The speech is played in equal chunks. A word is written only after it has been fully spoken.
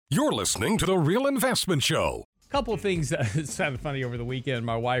You're listening to The Real Investment Show. A couple of things that sounded funny over the weekend.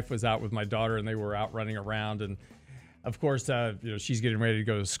 My wife was out with my daughter, and they were out running around. And, of course, she's getting ready to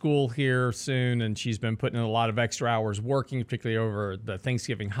go to school here soon, and she's been putting in a lot of extra hours working, particularly over the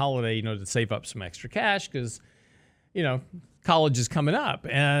Thanksgiving holiday, to save up some extra cash because, college is coming up.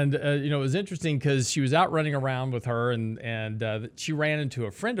 And, it was interesting because she was out running around with her, and she ran into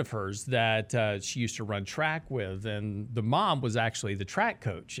a friend of hers that she used to run track with, and the mom was actually the track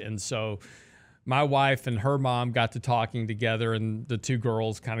coach. And so my wife and her mom got to talking together, and the two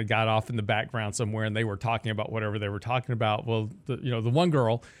girls kind of got off in the background somewhere, and they were talking about whatever they were talking about. Well, the one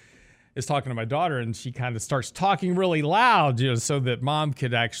girl is talking to my daughter, and she kind of starts talking really loud, so that mom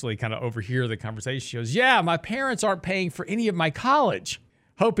could actually kind of overhear the conversation. She goes, "Yeah, my parents aren't paying for any of my college,"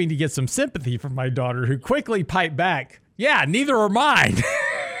 hoping to get some sympathy from my daughter, who quickly piped back, "Yeah, neither are mine."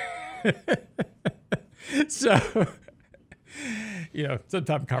 So,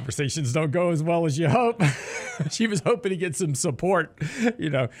 sometimes conversations don't go as well as you hope. She was hoping to get some support.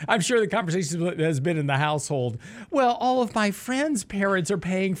 I'm sure the conversation has been in the household. Well, all of my friends' parents are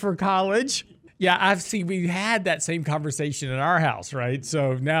paying for college. Yeah, we had that same conversation in our house, right?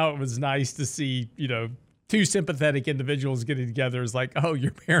 So now it was nice to see, two sympathetic individuals getting together. It's like, oh,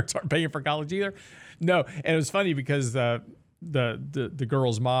 your parents aren't paying for college either? No. And it was funny because the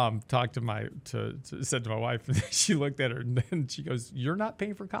girl's mom said to my wife, and she looked at her, and then she goes, "You're not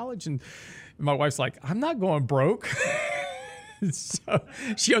paying for college?" And my wife's like, "I'm not going broke." So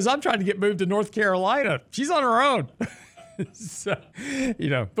she goes, "I'm trying to get moved to North Carolina." She's on her own. So,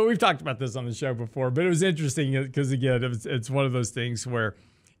 but we've talked about this on the show before, but it was interesting because, again, it's one of those things where,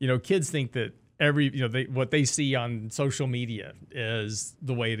 kids think that what they see on social media is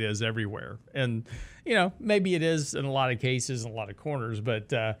the way it is everywhere. And, maybe it is in a lot of cases, in a lot of corners,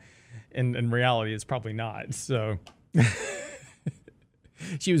 but in reality, it's probably not. So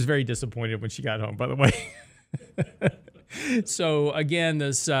she was very disappointed when she got home, by the way. So, again,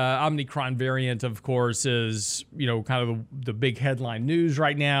 this Omicron variant, of course, is, kind of the big headline news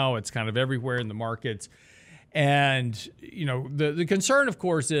right now. It's kind of everywhere in the markets. And, the concern, of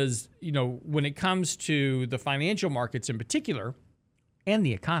course, is, when it comes to the financial markets in particular and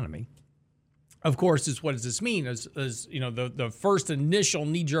the economy, of course, is what does this mean? The first initial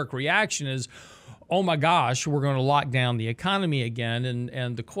knee-jerk reaction is, oh, my gosh, we're going to lock down the economy again.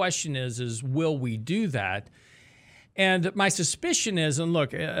 And the question is will we do that? And my suspicion is, and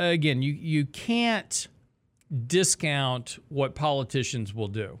look, again, you can't discount what politicians will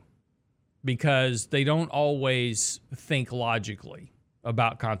do, because they don't always think logically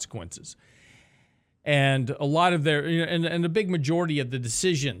about consequences. And a lot of and a big majority of the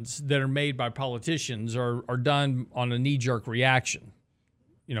decisions that are made by politicians are done on a knee-jerk reaction.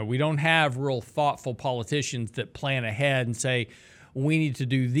 We don't have real thoughtful politicians that plan ahead and say, we need to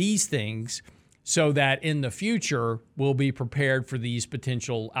do these things so that in the future we'll be prepared for these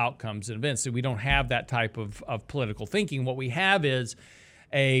potential outcomes and events. So we don't have that type of political thinking. What we have is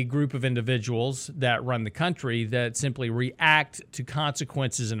a group of individuals that run the country that simply react to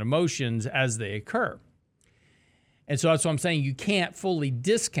consequences and emotions as they occur. And so that's what I'm saying. You can't fully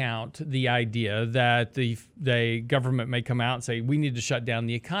discount the idea that the government may come out and say, we need to shut down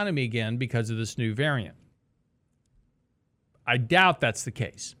the economy again because of this new variant. I doubt that's the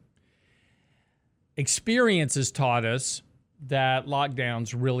case. Experience has taught us that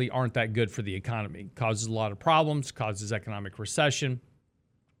lockdowns really aren't that good for the economy. It causes a lot of problems, causes economic recession.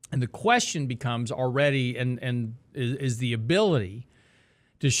 And the question becomes already, and is the ability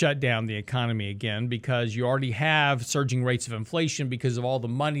to shut down the economy again, because you already have surging rates of inflation because of all the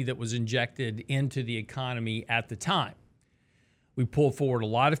money that was injected into the economy at the time. We pulled forward a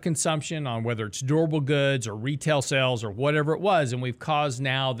lot of consumption on whether it's durable goods or retail sales or whatever it was, and we've caused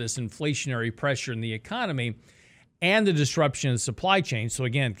now this inflationary pressure in the economy and the disruption of the supply chain. So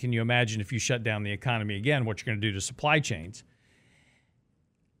again, can you imagine if you shut down the economy again, what you're going to do to supply chains?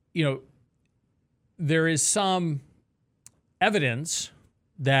 There is some evidence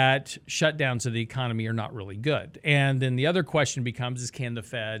that shutdowns of the economy are not really good. And then the other question becomes is, can the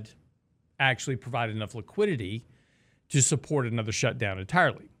Fed actually provide enough liquidity to support another shutdown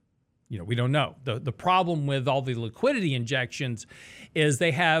entirely? We don't know. The problem with all the liquidity injections is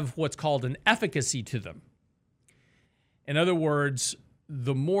they have what's called an efficacy to them. In other words,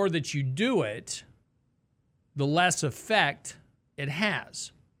 the more that you do it, the less effect it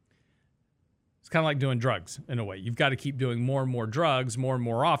has. It's kind of like doing drugs in a way. You've got to keep doing more and more drugs more and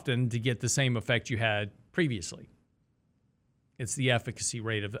more often to get the same effect you had previously. It's the efficacy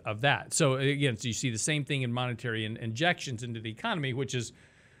rate of that. So again, so you see the same thing in monetary injections into the economy, which is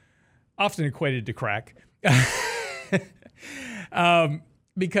often equated to crack.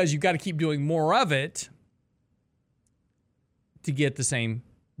 because you've got to keep doing more of it to get the same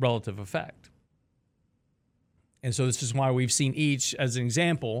relative effect. And so this is why we've seen each, as an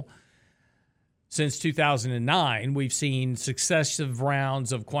example, since 2009, we've seen successive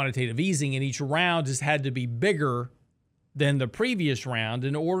rounds of quantitative easing, and each round has had to be bigger than the previous round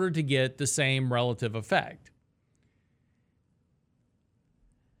in order to get the same relative effect.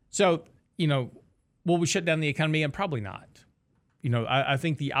 So, will we shut down the economy? And probably not. I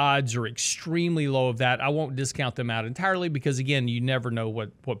think the odds are extremely low of that. I won't discount them out entirely because, again, you never know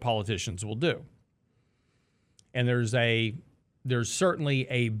what politicians will do. And there's certainly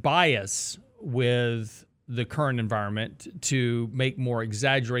a bias with the current environment to make more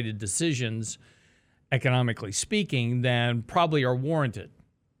exaggerated decisions, economically speaking, than probably are warranted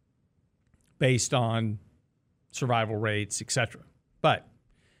based on survival rates, etc. But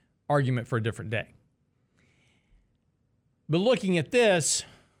argument for a different day. But looking at this,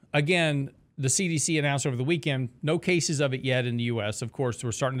 again, the CDC announced over the weekend, no cases of it yet in the U.S. Of course,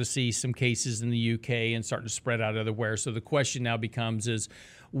 we're starting to see some cases in the U.K. and starting to spread out everywhere. So the question now becomes is,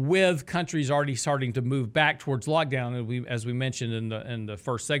 with countries already starting to move back towards lockdown, as we mentioned in the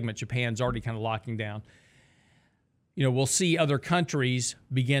first segment, Japan's already kind of locking down. We'll see other countries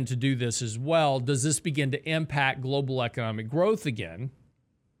begin to do this as well. Does this begin to impact global economic growth again?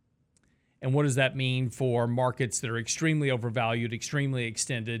 And what does that mean for markets that are extremely overvalued, extremely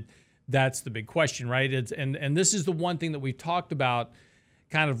extended? That's the big question, right? And this is the one thing that we've talked about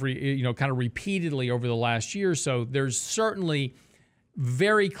kind of repeatedly over the last year or so. There's certainly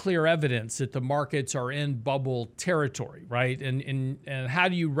very clear evidence that the markets are in bubble territory, right? And how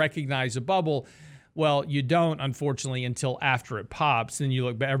do you recognize a bubble? Well, you don't, unfortunately, until after it pops. Then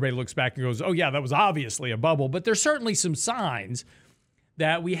everybody looks back and goes, oh yeah, that was obviously a bubble. But there's certainly some signs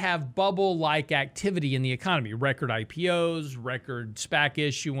that we have bubble-like activity in the economy, record IPOs, record SPAC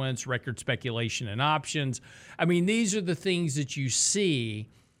issuance, record speculation and options. I mean, these are the things that you see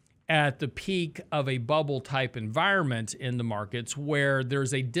at the peak of a bubble-type environment in the markets where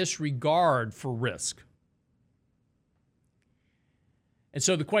there's a disregard for risk. And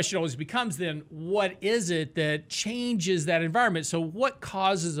so the question always becomes then, what is it that changes that environment? So what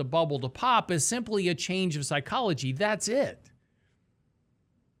causes a bubble to pop is simply a change of psychology. That's it.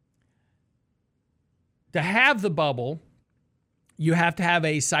 To have the bubble, you have to have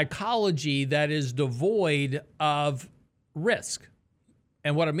a psychology that is devoid of risk.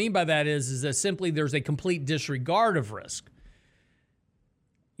 And what I mean by that is that simply there's a complete disregard of risk.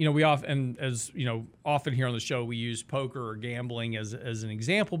 We often, often here on the show, we use poker or gambling as an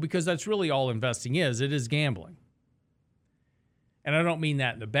example because that's really all investing is. It is gambling. And I don't mean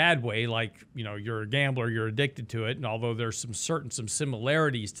that in a bad way, like, you're a gambler, you're addicted to it. And although there's some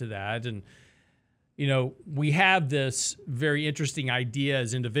similarities to that, and we have this very interesting idea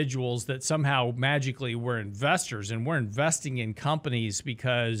as individuals that somehow magically we're investors and we're investing in companies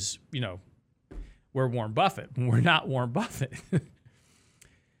because, we're Warren Buffett. We're not Warren Buffett.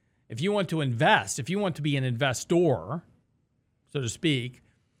 If you want to invest, if you want to be an investor, so to speak,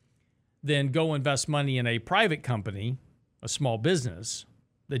 then go invest money in a private company, a small business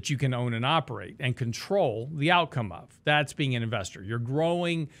that you can own and operate and control the outcome of. That's being an investor. You're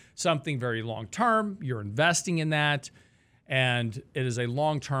growing something very long-term. You're investing in that, and it is a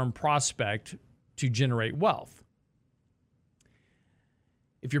long-term prospect to generate wealth.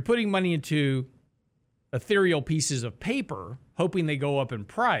 If you're putting money into ethereal pieces of paper, hoping they go up in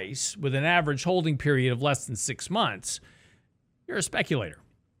price with an average holding period of less than 6 months, you're a speculator.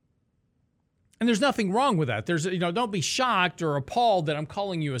 And there's nothing wrong with that. Don't be shocked or appalled that I'm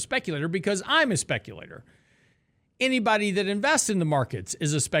calling you a speculator because I'm a speculator. Anybody that invests in the markets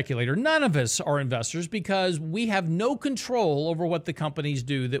is a speculator. None of us are investors because we have no control over what the companies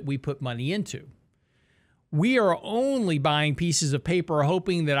do that we put money into. We are only buying pieces of paper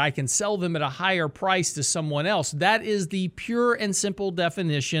hoping that I can sell them at a higher price to someone else. That is the pure and simple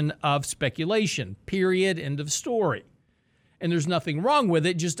definition of speculation. Period. End of story. And there's nothing wrong with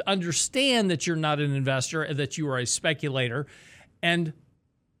it. Just understand that you're not an investor, that you are a speculator, and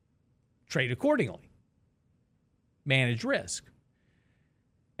trade accordingly. Manage risk.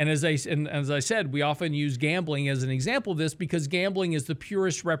 And as I said, we often use gambling as an example of this because gambling is the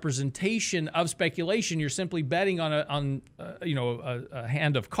purest representation of speculation. You're simply betting on a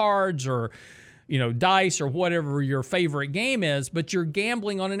hand of cards or dice or whatever your favorite game is, but you're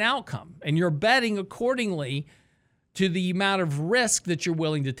gambling on an outcome and you're betting accordingly to the amount of risk that you're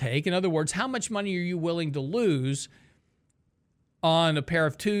willing to take. In other words, how much money are you willing to lose on a pair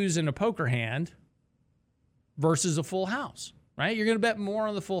of twos in a poker hand versus a full house? Right? You're going to bet more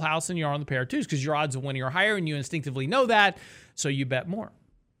on the full house than you are on the pair of twos because your odds of winning are higher and you instinctively know that, so you bet more.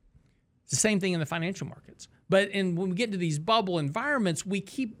 It's the same thing in the financial markets. But when we get into these bubble environments,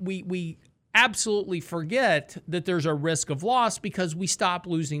 we absolutely forget that there's a risk of loss because we stop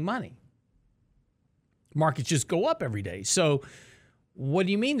losing money. Markets just go up every day. So what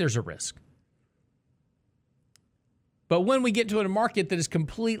do you mean there's a risk? But when we get to a market that is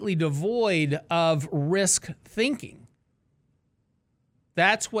completely devoid of risk thinking,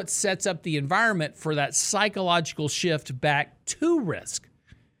 that's what sets up the environment for that psychological shift back to risk.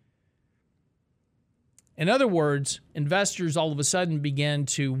 In other words, investors all of a sudden begin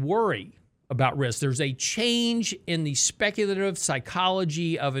to worry about risk. There's a change in the speculative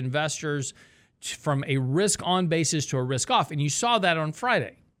psychology of investors from a risk-on basis to a risk-off. And you saw that on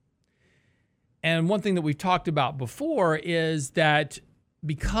Friday. And one thing that we've talked about before is that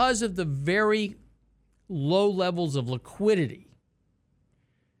because of the very low levels of liquidity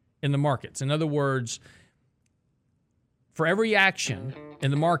in the markets, in other words, for every action in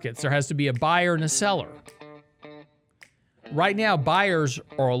the markets, there has to be a buyer and a seller. Right now, buyers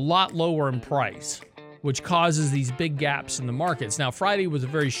are a lot lower in price, which causes these big gaps in the markets. Now, Friday was a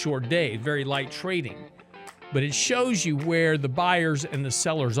very short day, very light trading, but it shows you where the buyers and the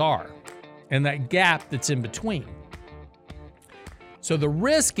sellers are and that gap that's in between. So the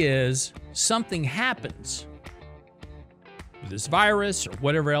risk is something happens with this virus or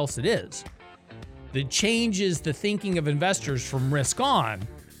whatever else it is that changes the thinking of investors from risk on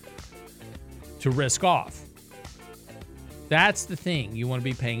to risk off. That's the thing you want to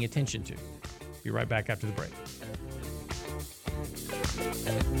be paying attention to. Be right back after the break.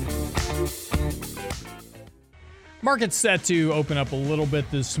 Market's set to open up a little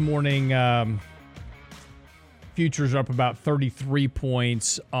bit this morning. Futures are up about 33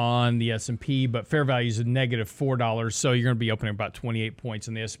 points on the S&P, but fair value is a negative $4, so you're going to be opening about 28 points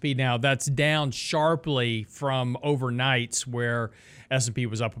in the S&P. Now, that's down sharply from overnights where S&P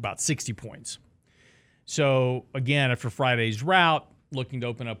was up about 60 points. So, again, after Friday's rout, looking to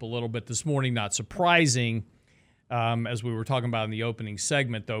open up a little bit this morning, not surprising. As we were talking about in the opening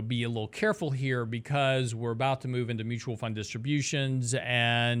segment, though, be a little careful here because we're about to move into mutual fund distributions,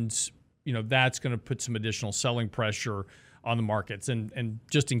 and that's going to put some additional selling pressure on the markets. And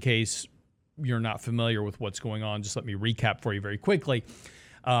just in case you're not familiar with what's going on, just let me recap for you very quickly.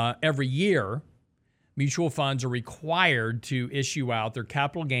 Every year, mutual funds are required to issue out their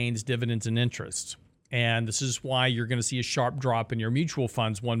capital gains, dividends, and interest. And this is why you're going to see a sharp drop in your mutual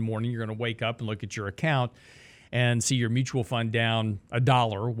funds one morning. You're going to wake up and look at your account and see your mutual fund down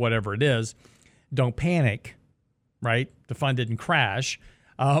 $1, whatever it is. Don't panic, right? The fund didn't crash.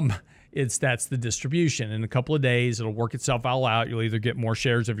 That's the distribution. In a couple of days, it'll work itself all out. You'll either get more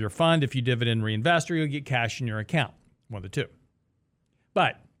shares of your fund if you dividend reinvest, or you'll get cash in your account, one of the two.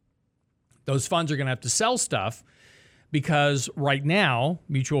 But those funds are going to have to sell stuff because right now,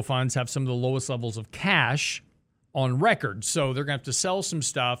 mutual funds have some of the lowest levels of cash on record. So they're going to have to sell some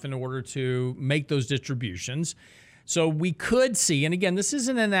stuff in order to make those distributions. So we could see, and again, this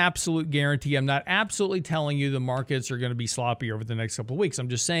isn't an absolute guarantee. I'm not absolutely telling you the markets are going to be sloppy over the next couple of weeks. I'm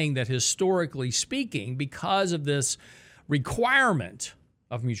just saying that historically speaking, because of this requirement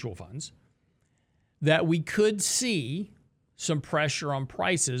of mutual funds, that we could see some pressure on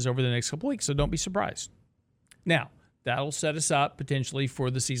prices over the next couple of weeks. So don't be surprised. Now, that'll set us up potentially for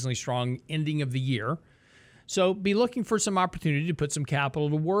the seasonally strong ending of the year. So be looking for some opportunity to put some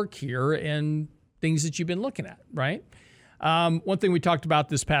capital to work here in things that you've been looking at, right? One thing we talked about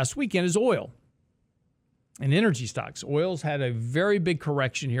this past weekend is oil and energy stocks. Oil's had a very big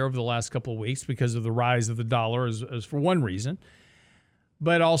correction here over the last couple of weeks because of the rise of the dollar as for one reason,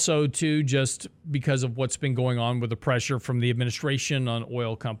 but also too just because of what's been going on with the pressure from the administration on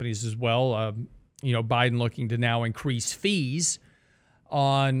oil companies as well. Biden looking to now increase fees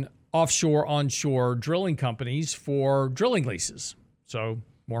on offshore, onshore drilling companies for drilling leases. So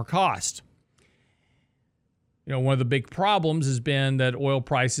more cost. One of the big problems has been that oil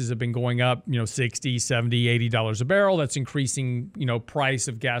prices have been going up, $60, $70, $80 a barrel. That's increasing, price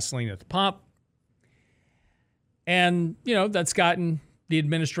of gasoline at the pump. And, that's gotten the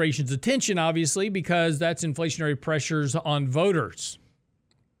administration's attention, obviously, because that's inflationary pressures on voters.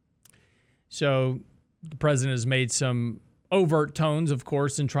 So the president has made some overt tones, of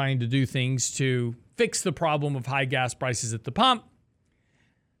course, in trying to do things to fix the problem of high gas prices at the pump,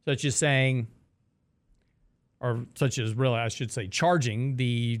 such as charging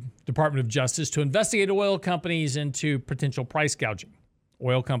the Department of Justice to investigate oil companies into potential price gouging.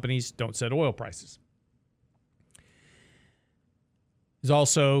 Oil companies don't set oil prices. He's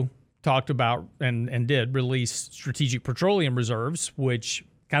also talked about and did release strategic petroleum reserves, which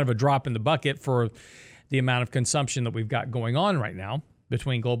kind of a drop in the bucket for the amount of consumption that we've got going on right now.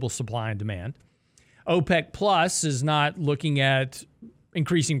 between global supply and demand. OPEC Plus is not looking at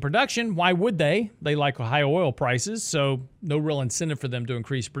increasing production. Why would they? They like high oil prices, so no real incentive for them to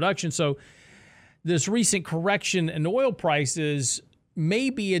increase production. So this recent correction in oil prices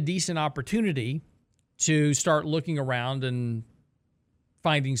may be a decent opportunity to start looking around and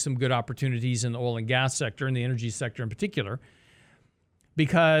finding some good opportunities in the oil and gas sector and the energy sector in particular,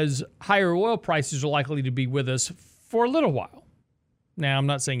 because higher oil prices are likely to be with us for a little while. Now, I'm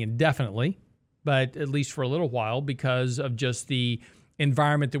not saying indefinitely, but at least for a little while, because of just the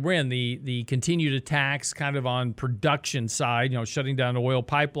environment that we're in, the continued attacks kind of on production side, shutting down oil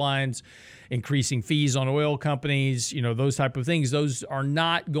pipelines, increasing fees on oil companies, those type of things. Those are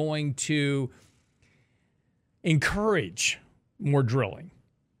not going to encourage more drilling.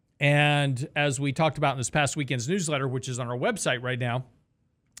 And as we talked about in this past weekend's newsletter, which is on our website right now,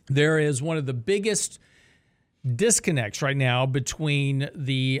 there is one of the biggest disconnects right now between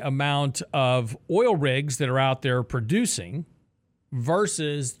the amount of oil rigs that are out there producing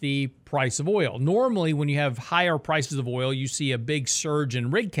versus the price of oil. Normally, when you have higher prices of oil, you see a big surge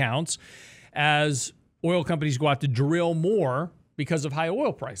in rig counts as oil companies go out to drill more because of high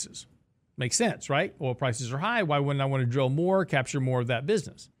oil prices. Makes sense, right? Oil prices are high. Why wouldn't I want to drill more, capture more of that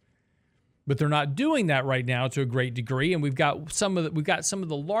business? But they're not doing that right now to a great degree, and we've got some of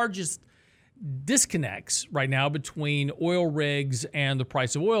the largest disconnects right now between oil rigs and the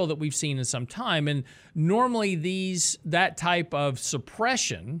price of oil that we've seen in some time. And normally that type of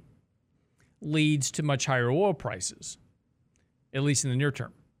suppression leads to much higher oil prices, at least in the near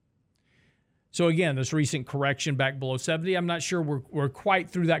term. So again, this recent correction back below 70, I'm not sure we're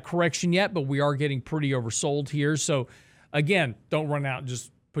quite through that correction yet, but we are getting pretty oversold here. So again, don't run out and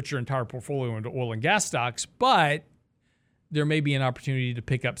just put your entire portfolio into oil and gas stocks, but there may be an opportunity to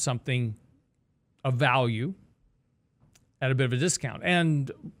pick up something of value at a bit of a discount. And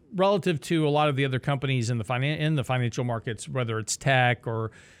relative to a lot of the other companies in the financial markets, whether it's tech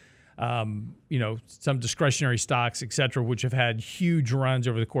or some discretionary stocks, et cetera, which have had huge runs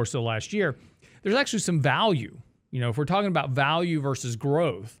over the course of the last year, there's actually some value. If we're talking about value versus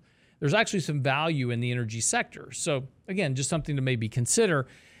growth, there's actually some value in the energy sector. So again, just something to maybe consider,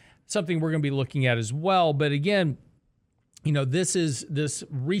 something we're going to be looking at as well. But again, this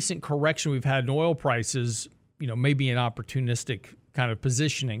recent correction we've had in oil prices, maybe an opportunistic kind of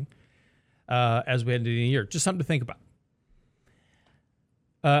positioning as we head into the year. Just something to think about.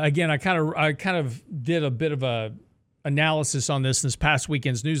 Again, I kind of did a bit of a analysis on this past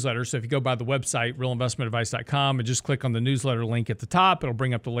weekend's newsletter. So if you go by the website, realinvestmentadvice.com, and just click on the newsletter link at the top, it'll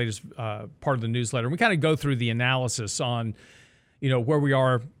bring up the latest part of the newsletter. And we kind of go through the analysis on, where we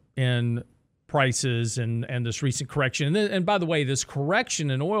are in prices and this recent correction. And by the way, this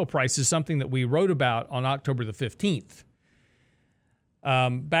correction in oil price is something that we wrote about on October the 15th.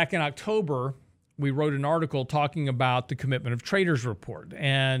 Back in October, we wrote an article talking about the commitment of traders report.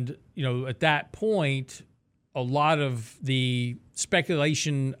 And, at that point, a lot of the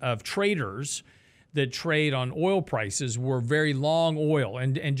speculation of traders that trade on oil prices were very long oil.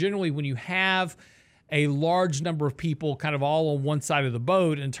 And generally, when you have a large number of people kind of all on one side of the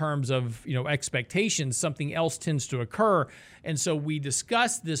boat in terms of, expectations, something else tends to occur. And so we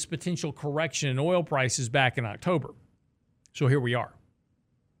discussed this potential correction in oil prices back in October. So here we are.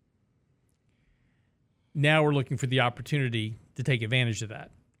 Now we're looking for the opportunity to take advantage of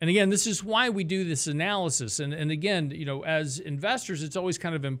that. And again, this is why we do this analysis. And again, as investors, it's always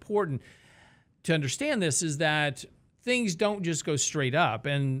kind of important to understand this, is that things don't just go straight up.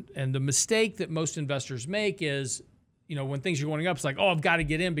 And the mistake that most investors make is, when things are going up, it's like, I've got to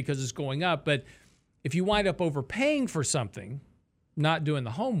get in because it's going up. But if you wind up overpaying for something, not doing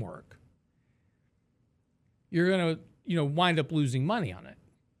the homework, you're going to, wind up losing money on it.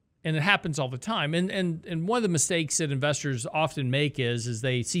 And it happens all the time. And one of the mistakes that investors often make is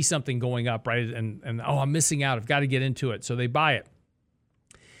they see something going up, right? And I'm missing out. I've got to get into it. So they buy it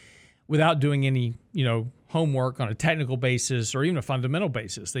without doing any, homework on a technical basis or even a fundamental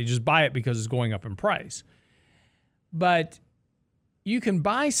basis. They just buy it because it's going up in price. But you can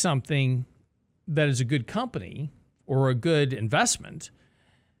buy something that is a good company or a good investment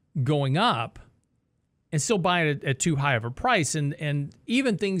going up and still buy it at too high of a price. And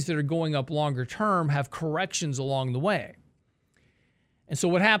even things that are going up longer term have corrections along the way. And so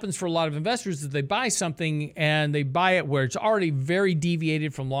what happens for a lot of investors is they buy something and they buy it where it's already very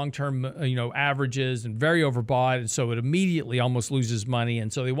deviated from long-term, averages and very overbought. And so it immediately almost loses money.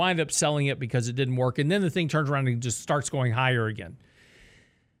 And so they wind up selling it because it didn't work. And then the thing turns around and just starts going higher again.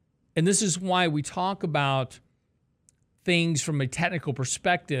 And this is why we talk about things from a technical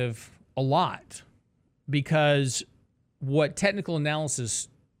perspective a lot, because what technical analysis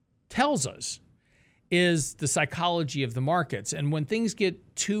tells us is the psychology of the markets. And when things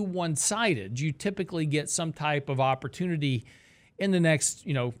get too one-sided, you typically get some type of opportunity in the next,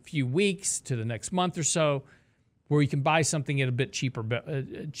 few weeks to the next month or so, where you can buy something at a bit cheaper,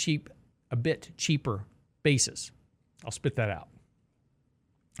 basis. I'll spit that out.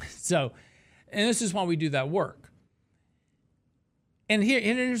 So, and this is why we do that work. And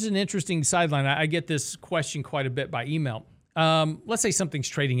here's an interesting sideline. I get this question quite a bit by email. Let's say something's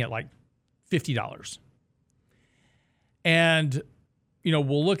trading at like $50. And,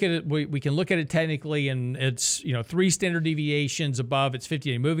 we'll look at it. We can look at it technically, and it's, 3 standard deviations above its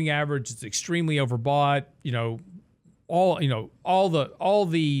 50-day moving average. It's extremely overbought, all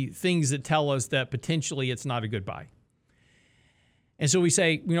the things that tell us that potentially it's not a good buy. And so we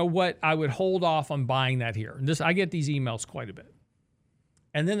say, what, I would hold off on buying that here. And I get these emails quite a bit.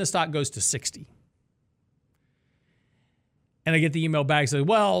 And then the stock goes to 60. And I get the email back saying,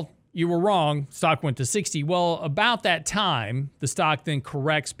 well, you were wrong. Stock went to 60. Well, about that time, the stock then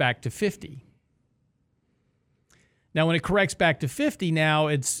corrects back to 50. Now, when it corrects back to 50, now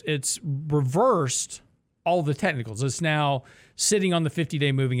it's reversed all the technicals. It's now sitting on the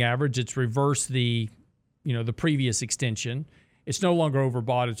 50-day moving average. It's reversed the previous extension. It's no longer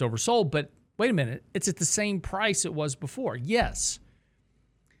overbought. It's oversold. But wait a minute. It's at the same price it was before. Yes.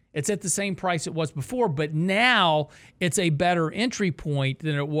 It's at the same price it was before, but now it's a better entry point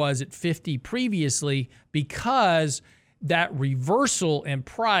than it was at 50 previously, because that reversal in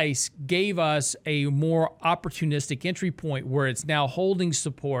price gave us a more opportunistic entry point where it's now holding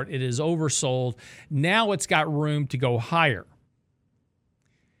support. It is oversold. Now it's got room to go higher.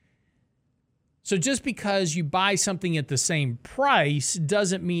 So just because you buy something at the same price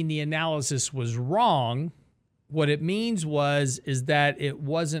doesn't mean the analysis was wrong. What it means is that it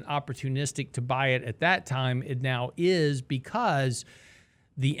wasn't opportunistic to buy it at that time. It now is, because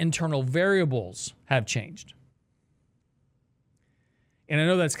the internal variables have changed. And I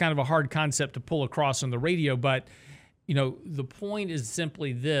know that's kind of a hard concept to pull across on the radio, but the point is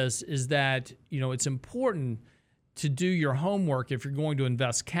simply this, is that it's important to do your homework if you're going to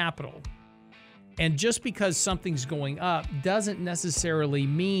invest capital. And just because something's going up doesn't necessarily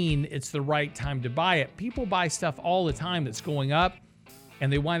mean it's the right time to buy it. People buy stuff all the time that's going up,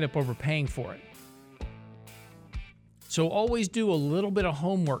 and they wind up overpaying for it. So always do a little bit of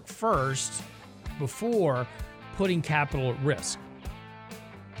homework first before putting capital at risk.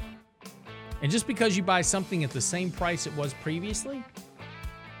 And just because you buy something at the same price it was previously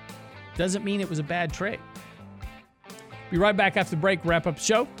doesn't mean it was a bad trade. Be right back after the break. Wrap up the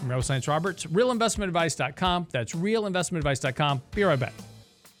show. I'm Real Science Roberts, realinvestmentadvice.com. That's realinvestmentadvice.com. Be right back.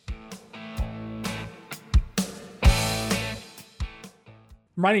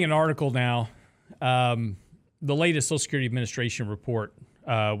 I'm writing an article now. The latest Social Security Administration report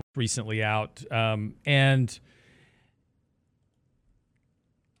recently out. And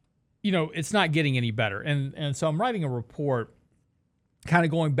it's not getting any better. And so I'm writing a report kind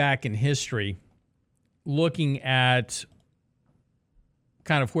of going back in history, looking at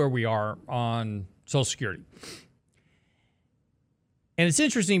kind of where we are on Social Security. And it's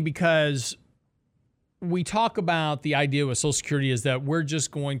interesting because we talk about the idea with Social Security is that we're just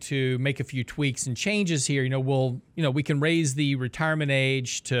going to make a few tweaks and changes here. We can raise the retirement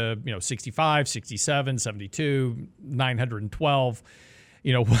age to, 65, 67, 72, 912,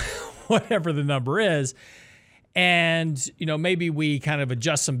 whatever the number is. And, maybe we kind of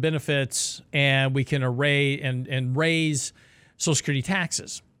adjust some benefits, and we can raise Social Security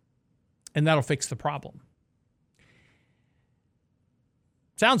taxes, and that'll fix the problem.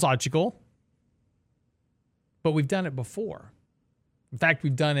 Sounds logical, but we've done it before. In fact,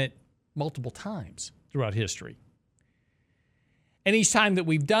 we've done it multiple times throughout history. And each time that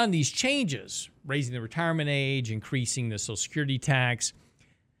we've done these changes, raising the retirement age, increasing the Social Security tax,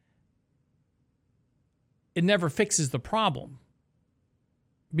 it never fixes the problem,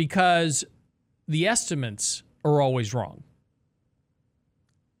 because the estimates are always wrong.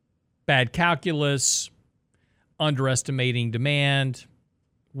 Bad calculus, underestimating demand,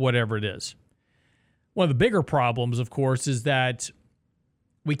 whatever it is. One of the bigger problems, of course, is that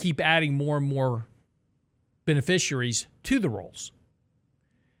we keep adding more and more beneficiaries to the rolls.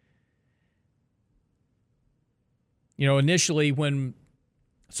 Initially, when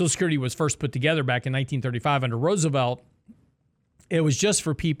Social Security was first put together back in 1935 under Roosevelt, it was just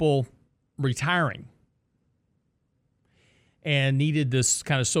for people retiring and needed this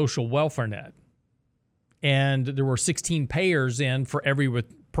kind of social welfare net. And there were 16 payers in for every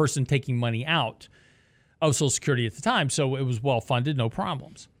person taking money out of Social Security at the time. So it was well funded, no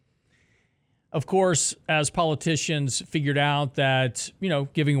problems. Of course, as politicians figured out that,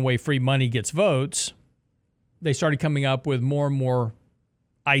 giving away free money gets votes, they started coming up with more and more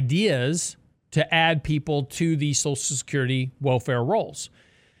ideas to add people to the Social Security welfare rolls.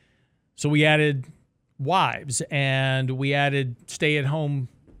 So we added wives, and we added stay-at-home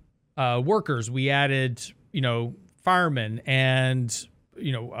workers. We added, firemen and,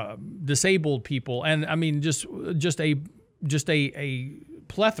 disabled people. And I mean, just a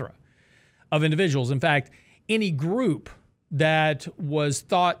plethora of individuals. In fact, any group that was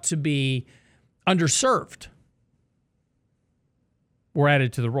thought to be underserved were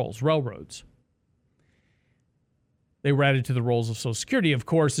added to the rolls. Railroads. They were added to the rolls of Social Security. Of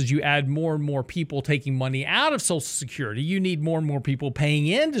course, as you add more and more people taking money out of Social Security, you need more and more people paying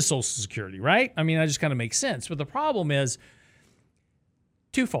into Social Security, right? I mean, that just kind of makes sense. But the problem is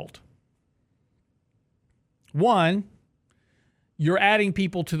twofold. One, you're adding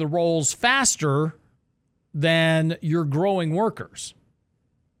people to the rolls faster than you're growing workers.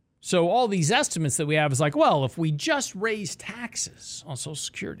 So all these estimates that we have is like, well, if we just raise taxes on Social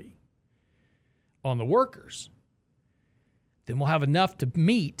Security on the workers, then we'll have enough to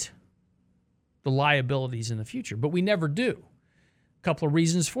meet the liabilities in the future. But we never do. A couple of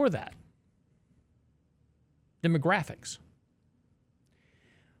reasons for that. Demographics.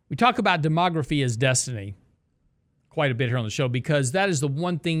 We talk about demography as destiny quite a bit here on the show because that is the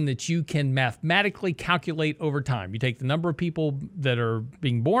one thing that you can mathematically calculate over time. You take the number of people that are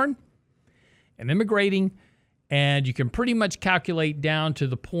being born and immigrating, and you can pretty much calculate down to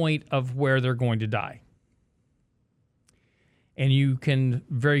the point of where they're going to die. And you can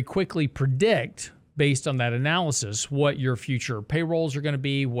very quickly predict, based on that analysis, what your future payrolls are going to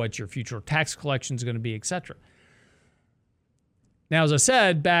be, what your future tax collections are going to be, et cetera. Now, as I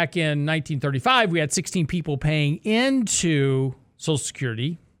said, back in 1935, we had 16 people paying into Social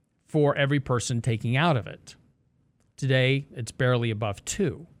Security for every person taking out of it. Today, it's barely above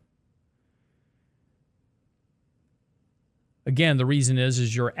 2. Again, the reason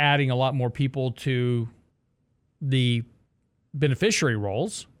is you're adding a lot more people to the beneficiary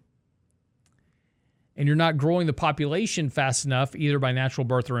rolls, and you're not growing the population fast enough, either by natural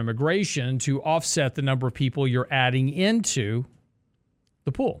birth or immigration, to offset the number of people you're adding into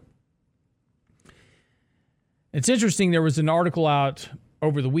the pool. It's interesting, there was an article out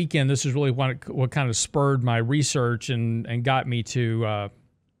over the weekend. This is really what kind of spurred my research and got me to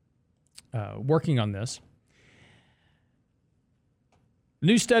working on this. A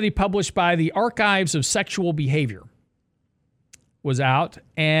new study published by the Archives of Sexual Behavior was out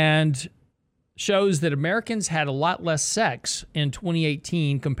and shows that Americans had a lot less sex in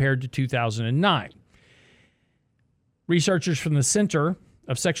 2018 compared to 2009. Researchers from the Center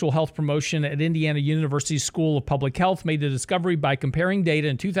of Sexual Health Promotion at Indiana University School of Public Health made the discovery by comparing data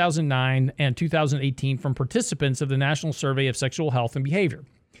in 2009 and 2018 from participants of the National Survey of Sexual Health and Behavior.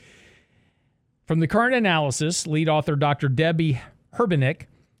 From the current analysis, lead author Dr. Debbie Herbenick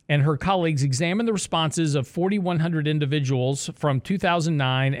and her colleagues examined the responses of 4,100 individuals from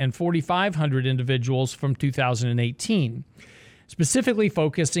 2009 and 4,500 individuals from 2018, specifically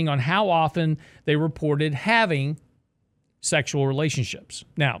focusing on how often they reported having sexual relationships.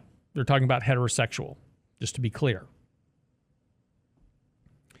 Now, they're talking about heterosexual, just to be clear,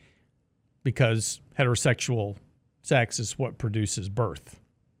 because heterosexual sex is what produces birth.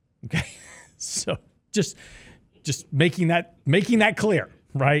 Okay, so just making that clear,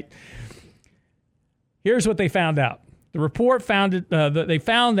 right? Here's what they found out. The report found they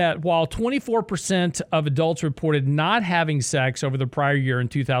found that while 24% of adults reported not having sex over the prior year in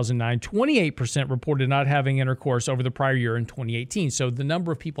 2009, 28% reported not having intercourse over the prior year in 2018. So the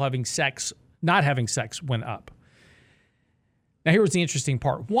number of people not having sex went up. Now, here's the interesting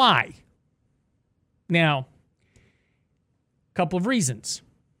part. Why? Now, a couple of reasons.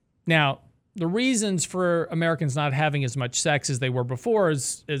 Now, the reasons for Americans not having as much sex as they were before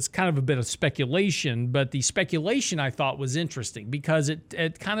is kind of a bit of speculation, but the speculation I thought was interesting because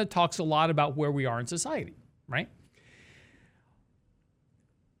it kind of talks a lot about where we are in society, right?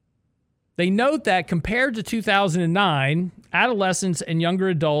 They note that compared to 2009, adolescents and younger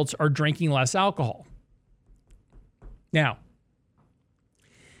adults are drinking less alcohol. Now,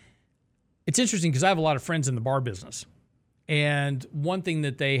 it's interesting because I have a lot of friends in the bar business. And one thing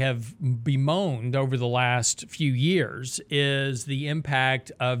that they have bemoaned over the last few years is the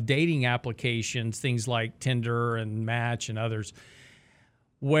impact of dating applications, things like Tinder and Match and others,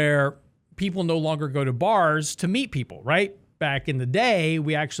 where people no longer go to bars to meet people, right? Back in the day,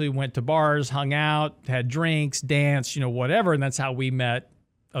 we actually went to bars, hung out, had drinks, danced, whatever, and that's how we met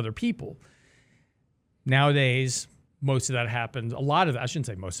other people. Nowadays, most of that happens. A lot of it, I shouldn't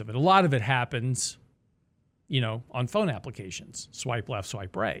say most of it. A lot of it happens, on phone applications. Swipe left,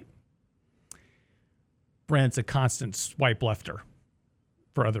 swipe right. Brent's a constant swipe lefter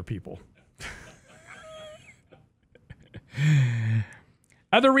for other people.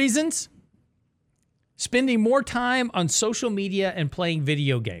 Other reasons? Spending more time on social media and playing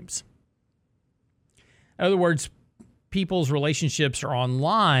video games. In other words, people's relationships are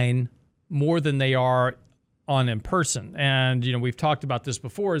online more than they are on in person. And, we've talked about this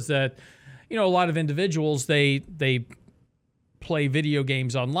before, is that, a lot of individuals, they play video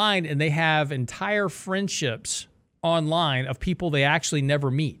games online and they have entire friendships online of people they actually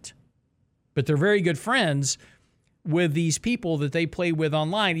never meet. But they're very good friends with these people that they play with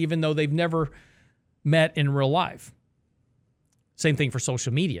online, even though they've never met in real life. Same thing for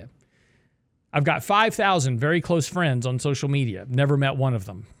social media. I've got 5,000 very close friends on social media. Never met one of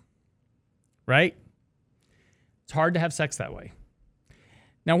them. Right? It's hard to have sex that way.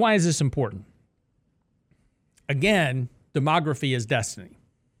 Now, why is this important? Again, demography is destiny.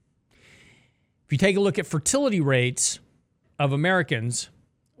 If you take a look at fertility rates of Americans,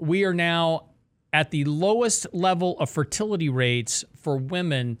 we are now at the lowest level of fertility rates for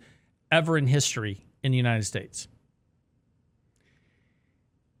women ever in history in the United States.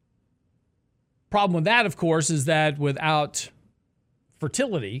 Problem with that, of course, is that without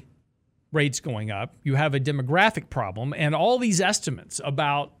fertility rates going up, you have a demographic problem, and all these estimates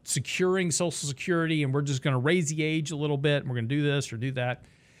about securing Social Security, and we're just going to raise the age a little bit, and we're going to do this or do that,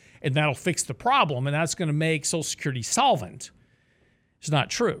 and that'll fix the problem, and that's going to make Social Security solvent. It's not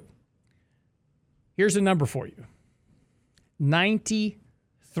true. Here's a number for you.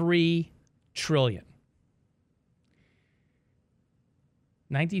 93 trillion.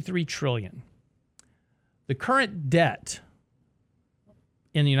 93 trillion. The current debt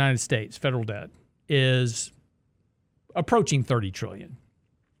in the United States, federal debt, is approaching 30 trillion.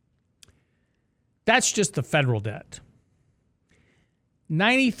 That's just the federal debt.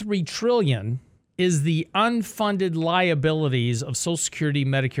 93 trillion is the unfunded liabilities of Social Security,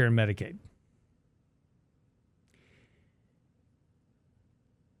 Medicare, and Medicaid.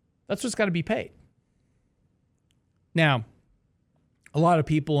 That's what's got to be paid. Now, a lot of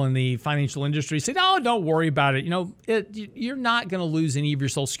people in the financial industry say, "Oh, don't worry about it. You're not going to lose any of your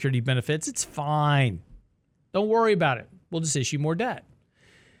Social Security benefits. It's fine. Don't worry about it. We'll just issue more debt.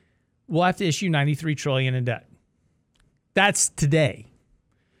 We'll have to issue $93 trillion in debt." That's today.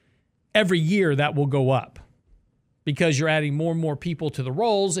 Every year that will go up because you're adding more and more people to the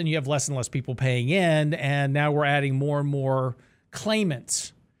rolls and you have less and less people paying in. And now we're adding more and more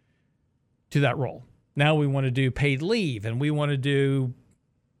claimants to that role. Now we want to do paid leave, and we want to do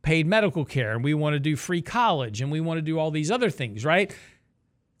paid medical care, and we want to do free college, and we want to do all these other things, right?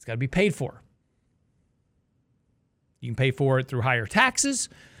 It's got to be paid for. You can pay for it through higher taxes.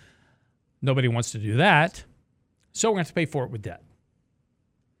 Nobody wants to do that. So we're going to have to pay for it with debt.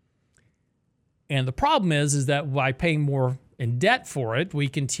 And the problem is that by paying more in debt for it, we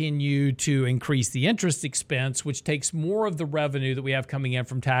continue to increase the interest expense, which takes more of the revenue that we have coming in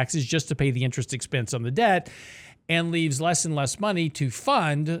from taxes just to pay the interest expense on the debt, and leaves less and less money to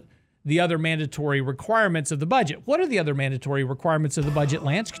fund the other mandatory requirements of the budget. What are the other mandatory requirements of the budget,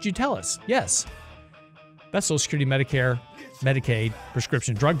 Lance? Could you tell us? Yes. That's Social Security, Medicare, Medicaid,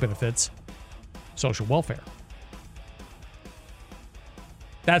 prescription drug benefits, social welfare.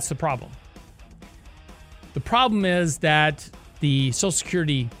 That's the problem. The problem is that the Social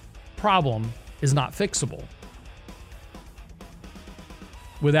Security problem is not fixable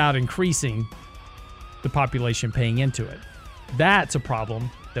without increasing the population paying into it. That's a problem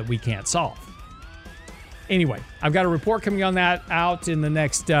that we can't solve. Anyway, I've got a report coming on that out in the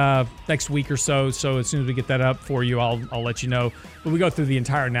next week or so. So as soon as we get that up for you, I'll let you know. But we go through the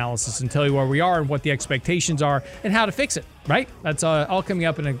entire analysis and tell you where we are and what the expectations are and how to fix it, right? That's all coming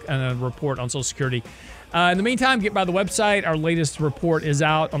up in a report on Social Security. In the meantime, get by the website. Our latest report is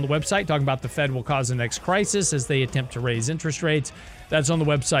out on the website talking about the Fed will cause the next crisis as they attempt to raise interest rates. That's on the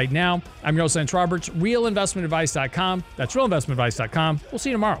website now. I'm your host, Lance Roberts, realinvestmentadvice.com. That's realinvestmentadvice.com. We'll see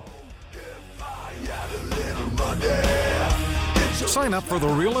you tomorrow. Sign up for the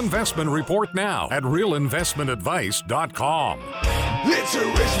Real Investment Report now at realinvestmentadvice.com. It's a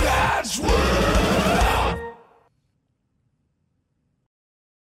rich man's world.